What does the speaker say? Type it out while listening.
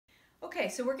Okay,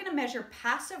 so we're going to measure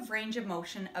passive range of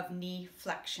motion of knee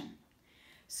flexion.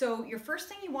 So your first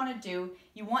thing you want to do,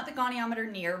 you want the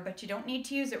goniometer near, but you don't need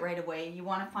to use it right away. You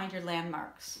want to find your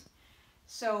landmarks.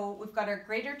 So we've got our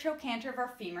greater trochanter of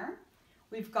our femur.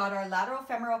 We've got our lateral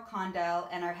femoral condyle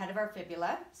and our head of our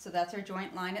fibula. So that's our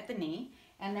joint line at the knee.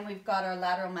 And then we've got our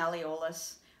lateral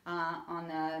malleolus on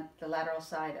the lateral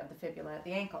side of the fibula at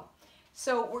the ankle.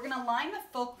 So we're going to line the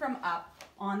fulcrum up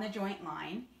on the joint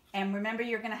line. And remember,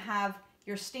 you're going to have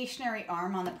your stationary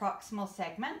arm on the proximal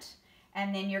segment,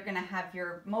 and then you're going to have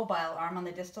your mobile arm on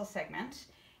the distal segment.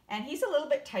 And he's a little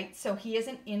bit tight, so he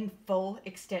isn't in full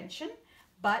extension,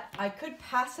 but I could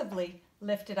passively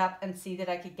lift it up and see that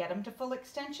I could get him to full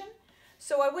extension.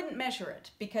 So I wouldn't measure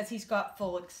it because he's got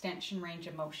full extension range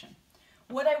of motion.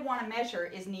 What I want to measure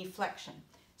is knee flexion.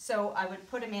 So I would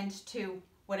put him into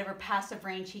whatever passive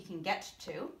range he can get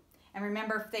to. And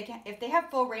remember, if they have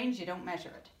full range, you don't measure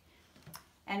it.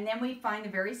 And then we find the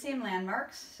very same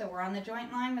landmarks. So we're on the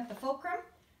joint line with the fulcrum.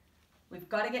 We've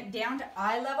got to get down to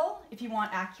eye level if you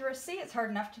want accuracy. It's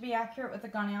hard enough to be accurate with the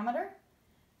goniometer.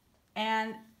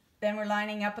 And then we're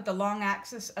lining up with the long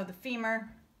axis of the femur,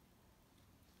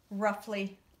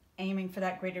 roughly aiming for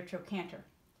that greater trochanter.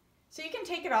 So you can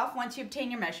take it off once you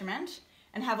obtain your measurement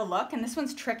and have a look. And this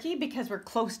one's tricky because we're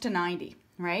close to 90,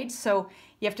 right? So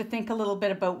you have to think a little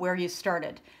bit about where you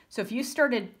started. So if you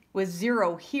started with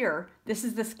 0 here, this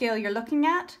is the scale you're looking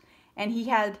at, and he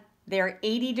had there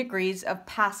 80 degrees of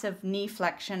passive knee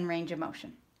flexion range of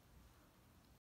motion.